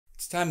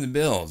time to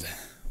build.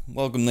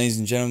 Welcome, ladies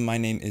and gentlemen. My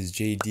name is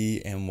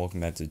JD and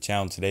welcome back to the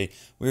channel. Today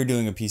we're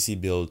doing a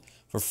PC build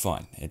for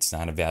fun. It's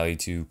not a value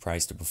to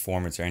price to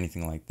performance or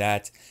anything like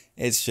that.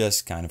 It's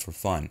just kind of for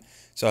fun.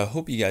 So I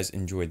hope you guys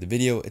enjoyed the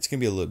video. It's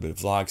going to be a little bit of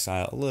vlog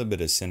style, a little bit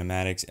of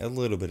cinematics, a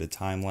little bit of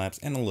time lapse,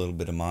 and a little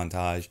bit of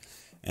montage.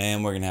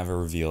 And we're going to have a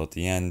reveal at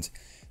the end.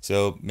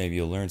 So maybe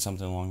you'll learn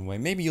something along the way.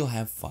 Maybe you'll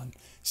have fun.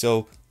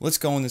 So let's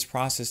go in this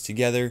process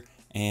together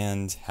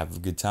and have a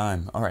good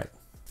time.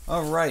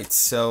 Alright,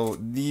 so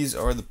these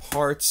are the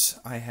parts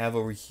I have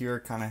over here.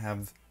 Kind of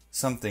have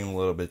something a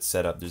little bit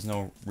set up. There's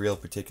no real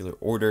particular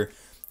order.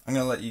 I'm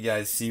going to let you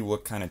guys see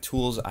what kind of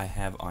tools I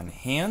have on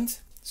hand.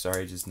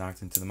 Sorry, I just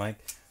knocked into the mic.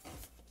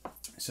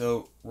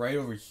 So right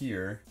over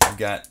here, I've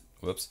got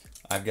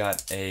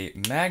a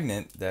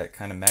magnet that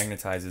kind of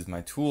magnetizes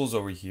my tools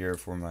over here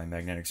for my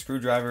magnetic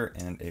screwdriver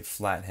and a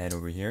flathead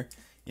over here.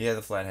 Yeah,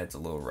 the flathead's a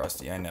little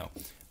rusty, I know.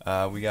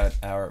 We got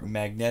our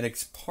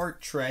magnetics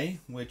part tray,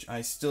 which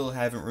I still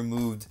haven't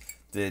removed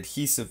the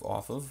adhesive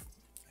off of.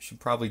 I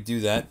should probably do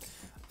that.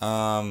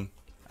 I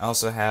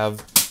also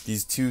have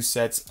these two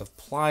sets of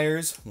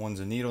pliers. One's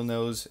a needle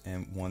nose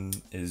and one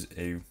is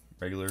a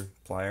regular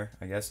plier,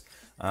 I guess.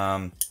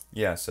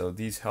 Yeah, so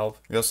these help.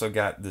 We also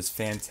got this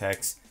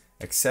Fantex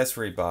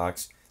accessory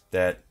box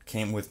that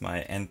came with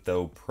my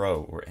Enthu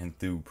Pro.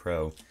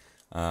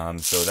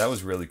 So that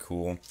was really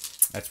cool.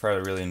 That's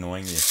probably really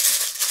annoying to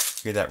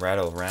hear that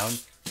rattle around,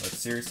 but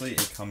seriously,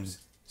 it comes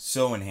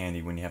so in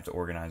handy when you have to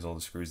organize all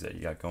the screws that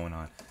you got going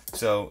on.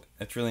 So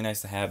it's really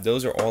nice to have.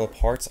 Those are all the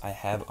parts I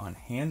have on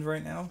hand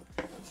right now.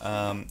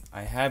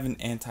 I have an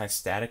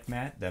anti-static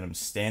mat that I'm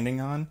standing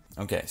on.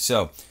 Okay,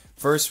 so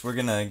first we're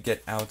gonna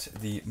get out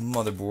the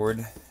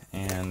motherboard,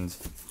 and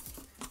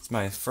it's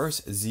my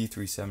first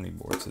Z370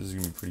 board, so this is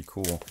gonna be pretty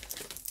cool.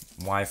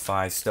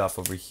 Wi-Fi stuff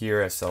over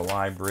here,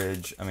 SLI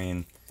bridge,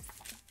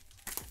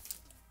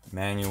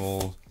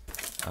 manual,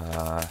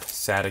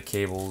 SATA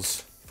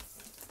cables,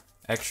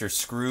 extra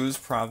screws.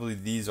 Probably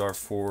these are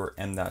for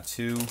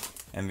M.2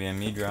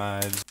 NVMe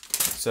drives.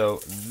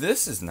 So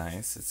this is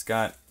nice. It's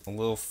got a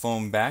little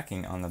foam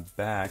backing on the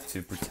back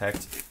to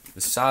protect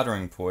the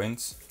soldering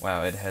points.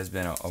 Wow, it has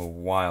been a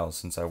while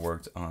since I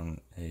worked on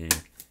a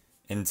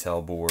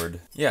Intel board.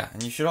 Yeah,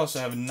 and you should also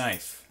have a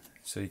knife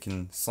so you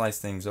can slice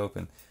things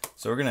open.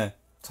 So we're gonna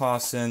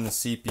toss in the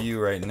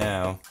CPU right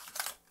now.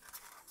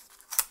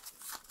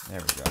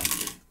 There we go.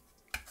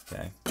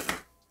 Okay,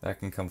 that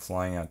can come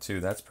flying out too.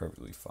 That's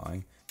perfectly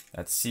fine.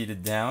 That's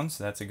seated down,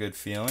 so that's a good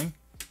feeling.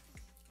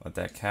 Let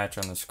that catch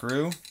on the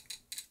screw.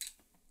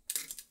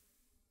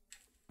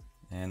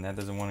 And that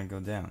doesn't want to go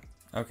down.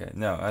 Okay,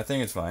 no, I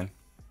think it's fine.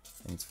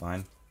 I think it's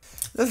fine.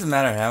 It doesn't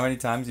matter how many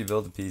times you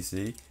build a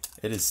PC,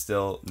 it is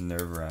still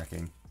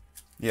nerve-wracking.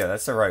 Yeah,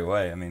 that's the right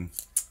way.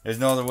 There's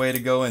no other way to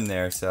go in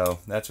there, so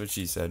that's what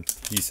she said.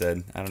 He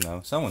said, I don't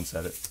know, someone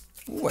said it.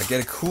 Ooh, I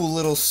get a cool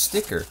little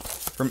sticker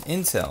from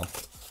Intel.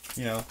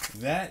 You know,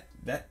 that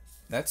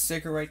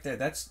sticker right there,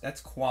 that's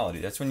quality.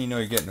 That's when you know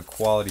you're getting a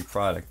quality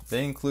product. If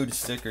they include a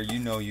sticker, you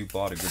know you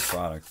bought a good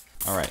product.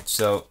 Alright,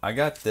 so I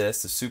got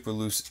this, the super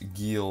loose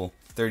Cvllum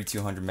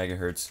 3200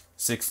 megahertz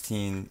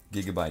 16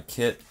 gigabyte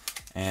kit,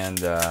 and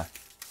this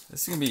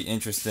is gonna be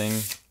interesting.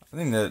 I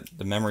think that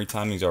the memory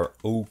timings are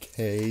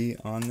okay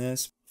on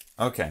this.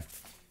 Okay,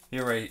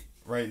 here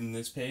right in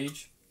this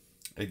page,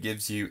 it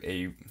gives you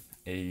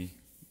a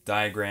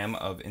diagram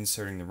of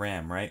inserting the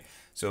RAM, right?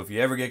 So if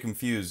you ever get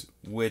confused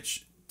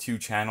which two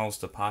channels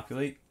to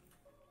populate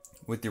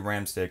with your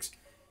RAM sticks,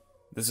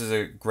 this is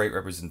a great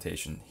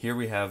representation. Here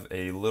we have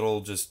a little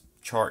just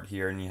chart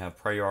here, and you have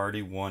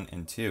priority 1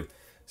 and 2.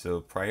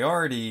 So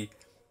priority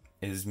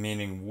is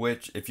meaning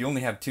if you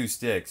only have two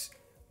sticks,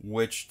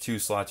 which two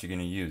slots you're going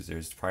to use.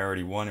 There's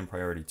priority 1 and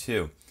priority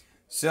 2.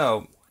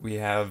 So we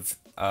have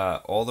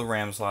all the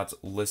RAM slots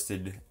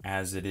listed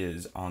as it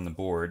is on the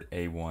board,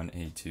 A1,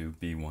 A2,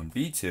 B1,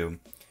 B2.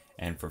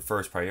 And for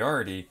first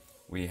priority,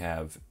 we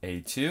have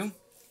A2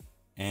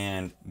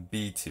 and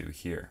B2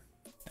 here.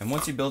 And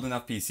once you build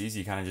enough PCs,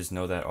 you kind of just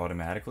know that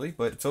automatically,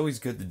 but it's always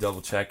good to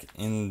double check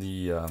in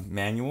the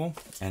manual,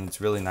 and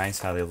it's really nice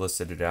how they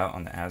listed it out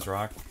on the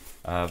ASRock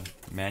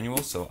manual,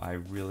 so I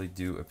really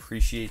do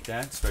appreciate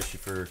that, especially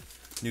for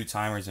new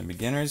timers and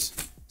beginners.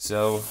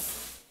 So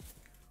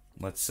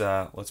let's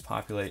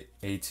populate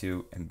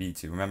A2 and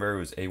B2. Remember, it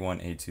was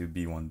A1, A2,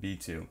 B1,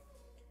 B2.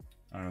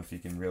 I don't know if you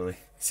can really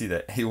see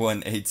that.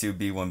 A1, A2,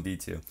 B1,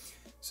 B2.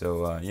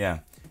 So yeah,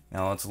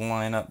 now let's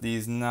line up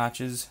these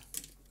notches.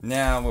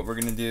 Now what we're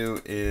going to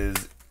do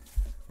is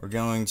we're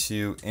going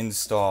to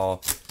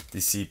install the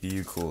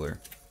CPU cooler.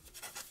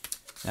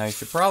 Now you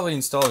should probably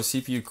install the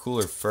CPU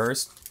cooler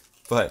first,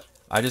 but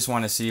I just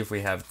want to see if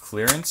we have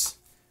clearance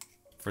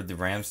for the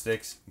RAM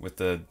sticks with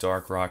the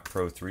Dark Rock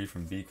Pro 3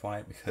 from Be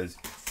Quiet, because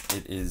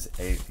it is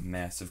a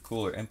massive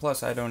cooler. And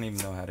plus, I don't even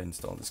know how to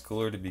install this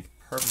cooler, to be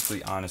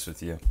perfectly honest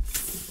with you.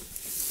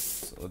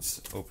 So let's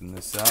open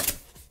this up.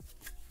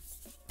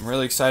 I'm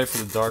really excited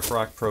for the Dark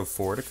Rock Pro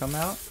 4 to come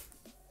out,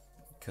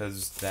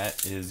 because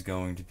that is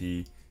going to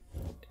be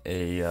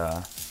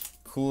a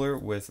cooler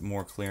with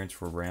more clearance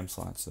for RAM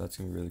slots, so that's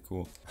gonna be really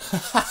cool.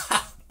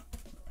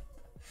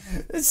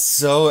 It's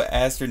so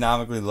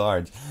astronomically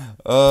large.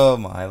 Oh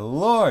my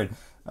lord.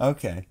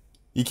 Okay.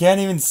 You can't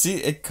even see,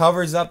 it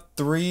covers up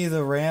 3 of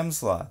the RAM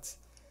slots.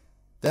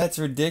 That's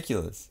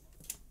ridiculous.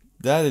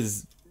 That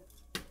is...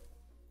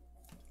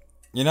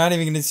 You're not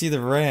even gonna see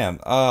the RAM.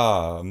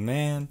 Oh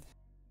man.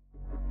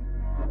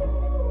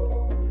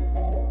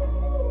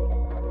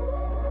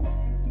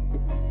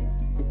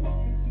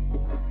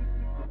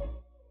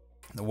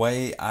 The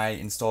way I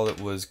installed it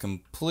was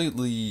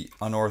completely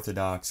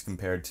unorthodox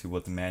compared to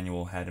what the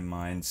manual had in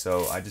mind,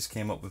 so I just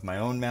came up with my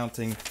own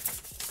mounting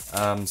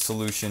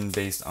solution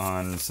based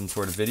on some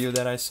sort of video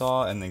that I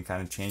saw, and then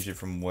kind of changed it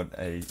from what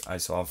I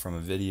saw from a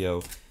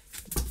video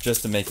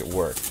just to make it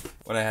work.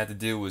 What I had to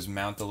do was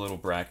mount the little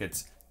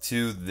brackets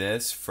to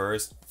this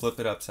first, flip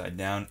it upside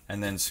down,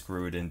 and then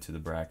screw it into the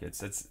brackets.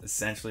 That's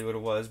essentially what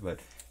it was, but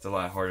it's a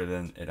lot harder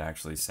than it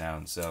actually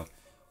sounds. So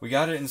we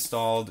got it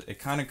installed. It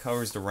kind of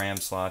covers the RAM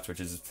slots, which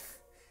is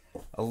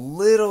a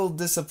little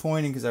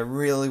disappointing because I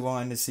really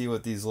wanted to see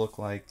what these look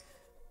like.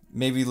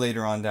 Maybe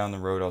later on down the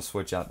road I'll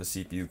switch out the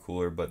CPU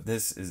cooler, but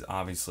this is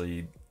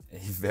obviously a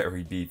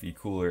very beefy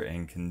cooler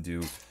and can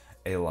do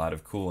a lot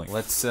of cooling.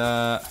 Let's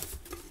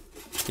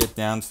get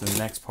down to the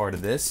next part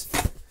of this,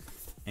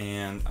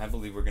 and I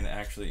believe we're going to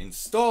actually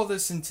install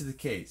this into the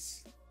case.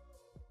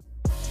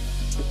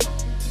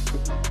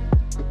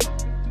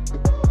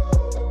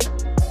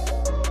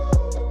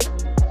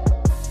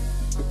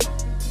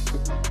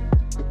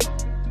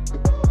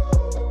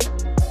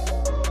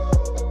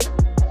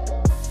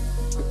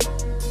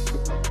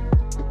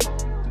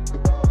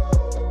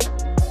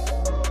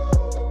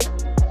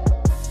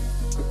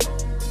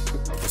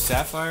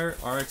 Saphire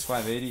RX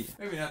 580,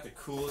 maybe not the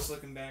coolest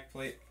looking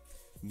backplate,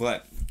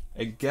 but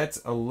it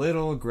gets a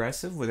little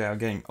aggressive without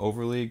getting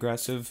overly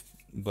aggressive,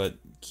 but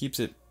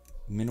keeps it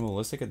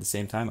minimalistic at the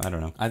same time. I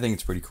don't know. I think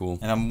it's pretty cool.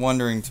 And I'm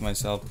wondering to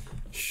myself,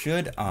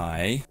 should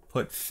I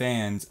put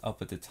fans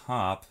up at the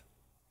top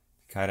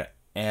to kind of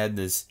add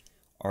this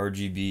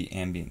RGB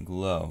ambient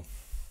glow?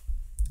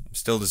 I'm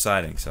still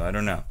deciding, so I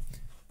don't know.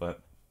 But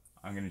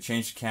I'm going to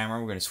change the camera.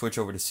 We're going to switch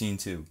over to scene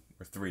 2.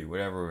 Or 3,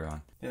 whatever we're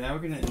on. And now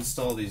we're going to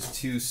install these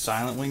 2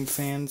 silent wing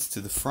fans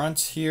to the front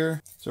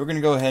here. So we're going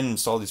to go ahead and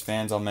install these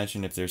fans. I'll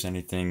mention if there's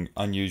anything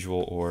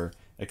unusual or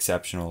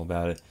exceptional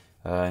about it.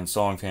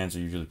 Installing fans are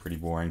usually pretty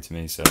boring to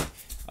me, so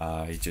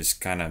you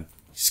just kind of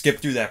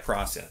skip through that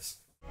process.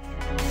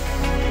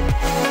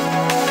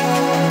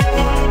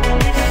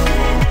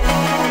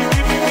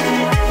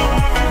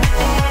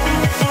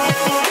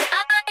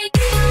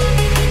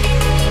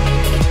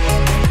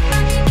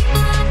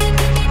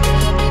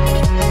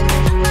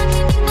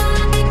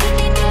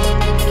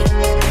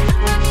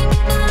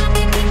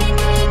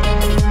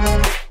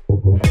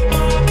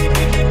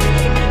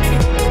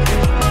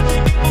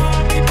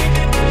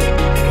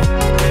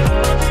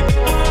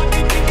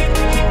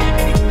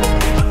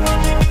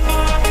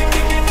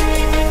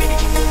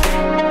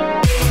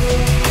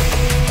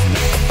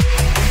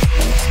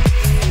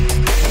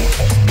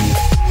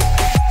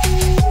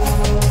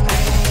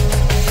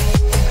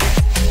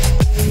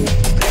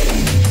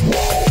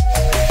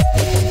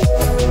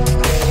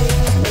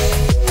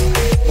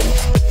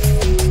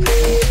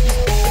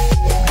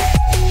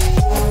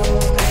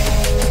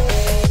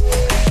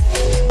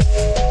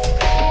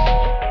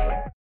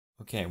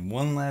 Okay,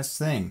 one last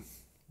thing.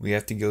 We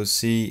have to go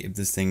see if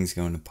this thing's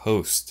going to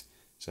post.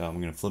 So I'm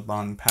going to flip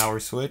on the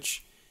power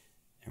switch,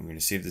 and we're going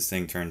to see if this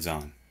thing turns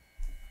on.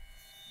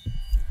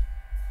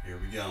 Here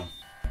we go.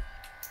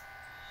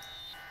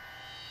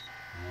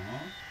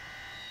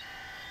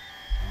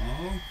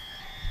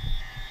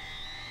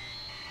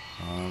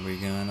 Are we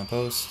gonna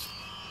post?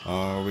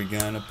 Are we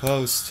gonna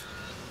post?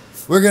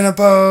 We're gonna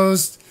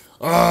post!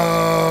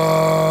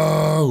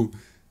 Oh!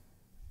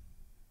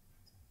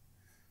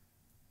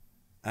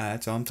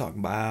 That's what I'm talking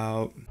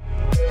about.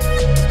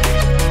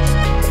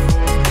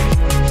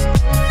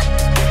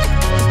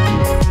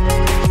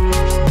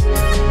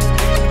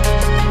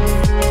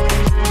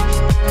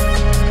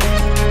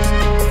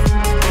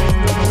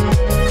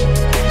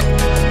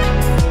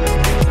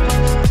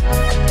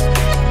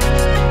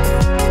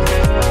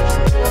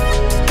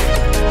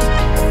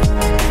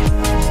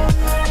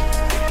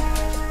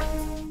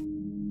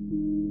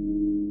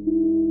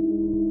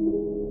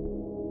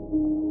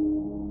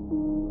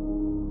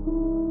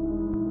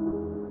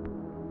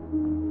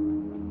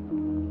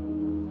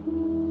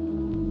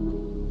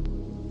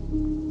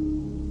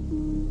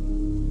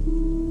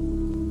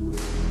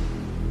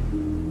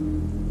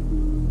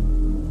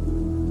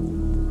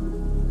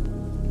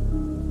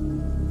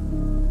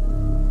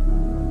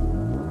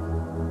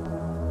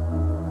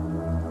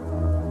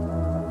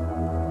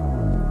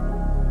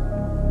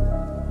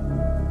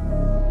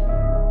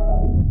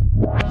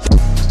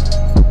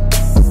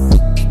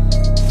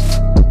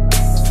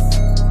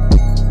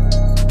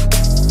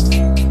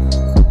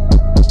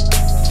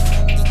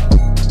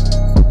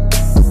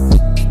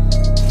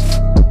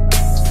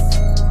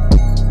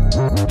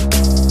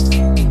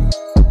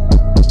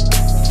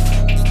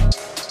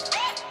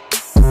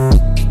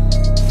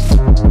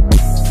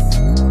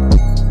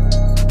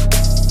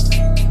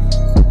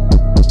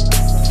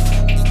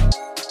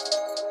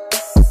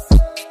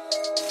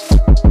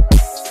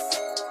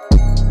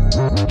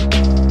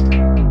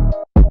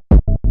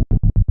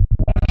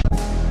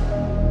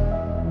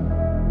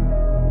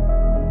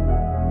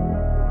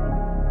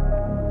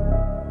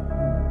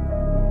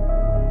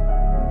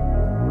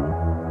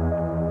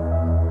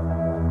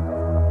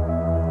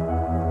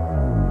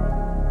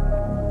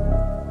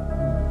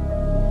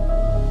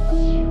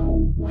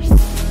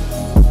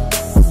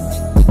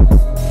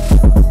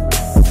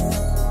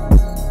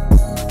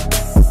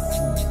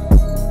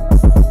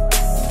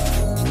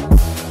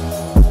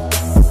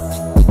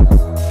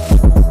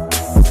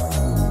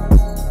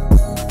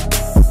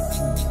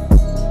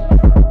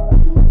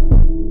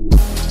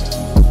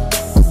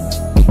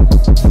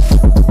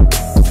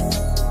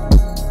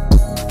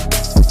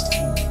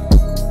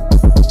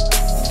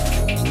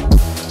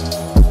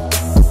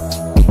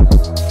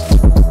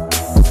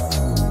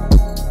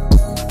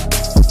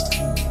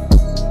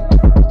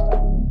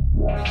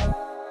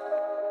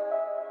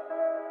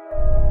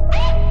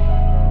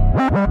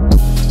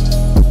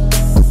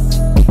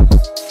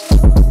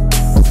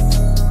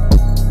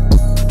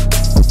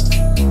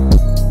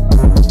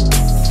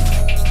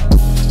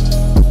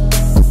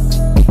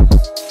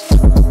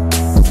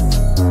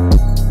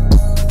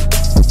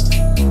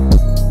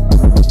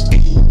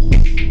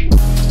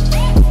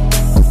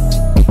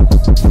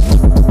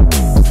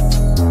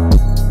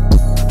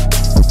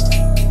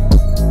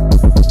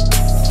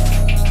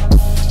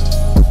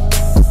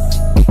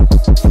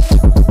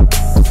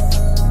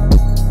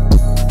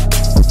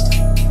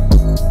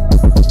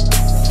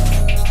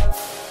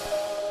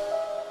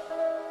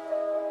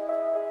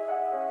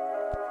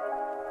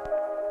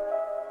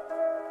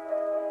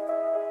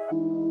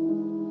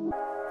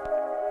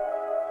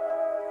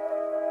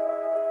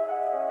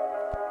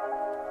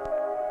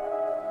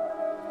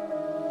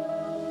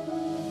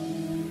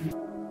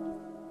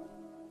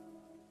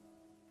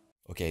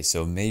 Okay,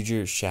 so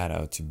major shout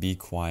out to Be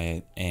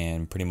Quiet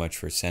and pretty much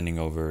for sending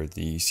over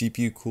the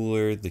CPU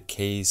cooler, the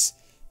case,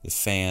 the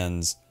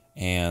fans,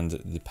 and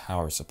the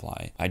power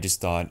supply. I just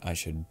thought I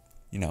should,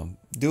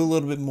 do a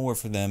little bit more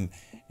for them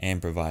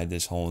and provide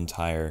this whole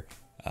entire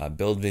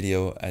build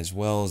video, as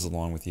well as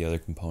along with the other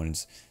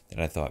components that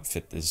I thought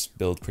fit this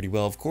build pretty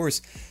well. Of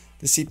course,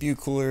 the CPU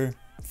cooler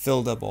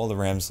filled up all the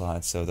RAM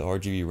slots, so the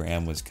RGB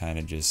RAM was kind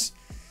of just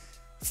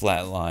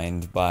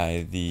flatlined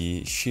by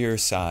the sheer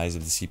size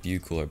of the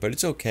CPU cooler, but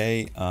it's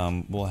okay.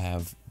 We'll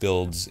have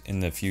builds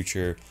in the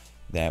future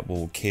that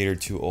will cater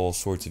to all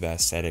sorts of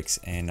aesthetics,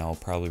 and I'll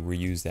probably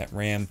reuse that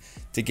RAM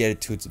to get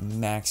it to its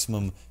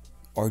maximum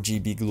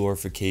RGB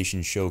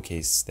glorification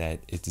showcase that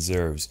it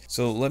deserves.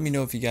 So let me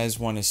know if you guys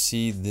want to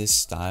see this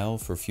style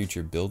for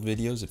future build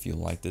videos. If you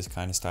like this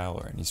kind of style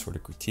or any sort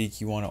of critique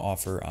you want to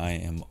offer, I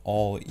am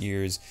all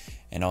ears.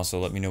 And also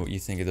let me know what you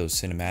think of those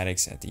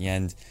cinematics at the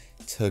end.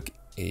 Took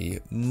a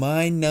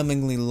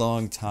mind-numbingly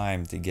long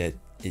time to get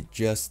it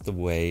just the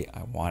way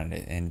I wanted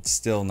it, and it's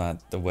still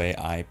not the way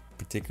I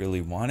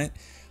particularly want it,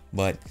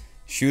 but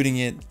shooting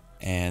it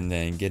and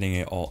then getting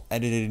it all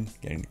edited,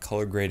 getting the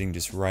color grading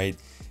just right,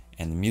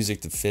 and the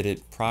music to fit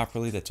it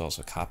properly, that's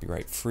also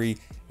copyright free,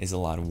 is a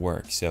lot of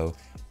work. So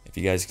if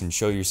you guys can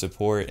show your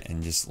support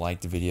and just like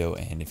the video,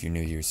 and if you're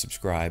new here,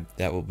 subscribe,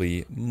 that will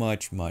be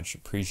much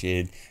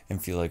appreciated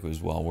and feel like it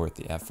was well worth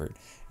the effort.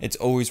 It's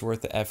always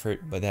worth the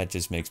effort, but that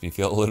just makes me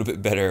feel a little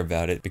bit better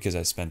about it because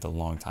I spent a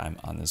long time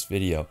on this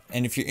video.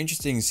 And if you're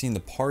interested in seeing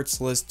the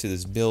parts list to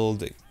this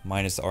build,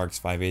 minus the RX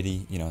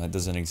 580, that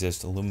doesn't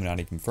exist,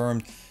 Illuminati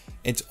confirmed.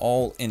 It's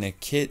all in a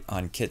kit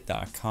on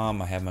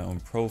kit.com. I have my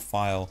own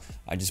profile.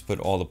 I just put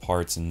all the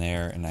parts in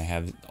there, and I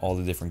have all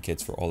the different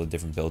kits for all the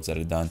different builds that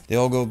I've done. They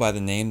all go by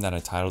the name that I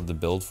titled the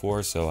build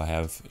for. So I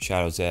have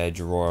Shadow's Edge,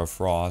 Aurora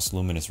Frost,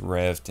 Luminous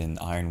Rift, and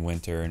Iron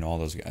Winter, and all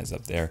those guys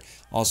up there.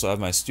 Also, I have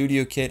my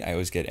studio kit. I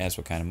always get asked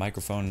what kind of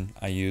microphone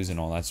I use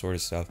and all that sort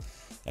of stuff.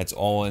 That's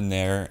all in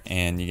there,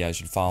 and you guys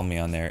should follow me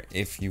on there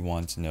if you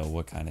want to know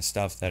what kind of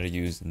stuff that I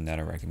use and that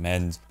I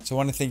recommend. So I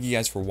want to thank you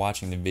guys for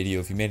watching the video.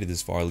 If you made it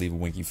this far, leave a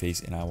winky face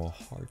and I will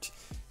heart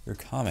your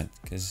comment,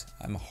 because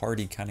I'm a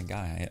hearty kind of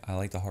guy. I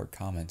like to heart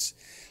comments.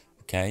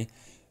 Okay,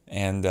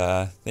 and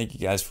thank you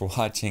guys for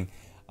watching.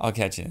 I'll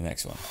catch you in the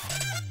next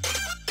one.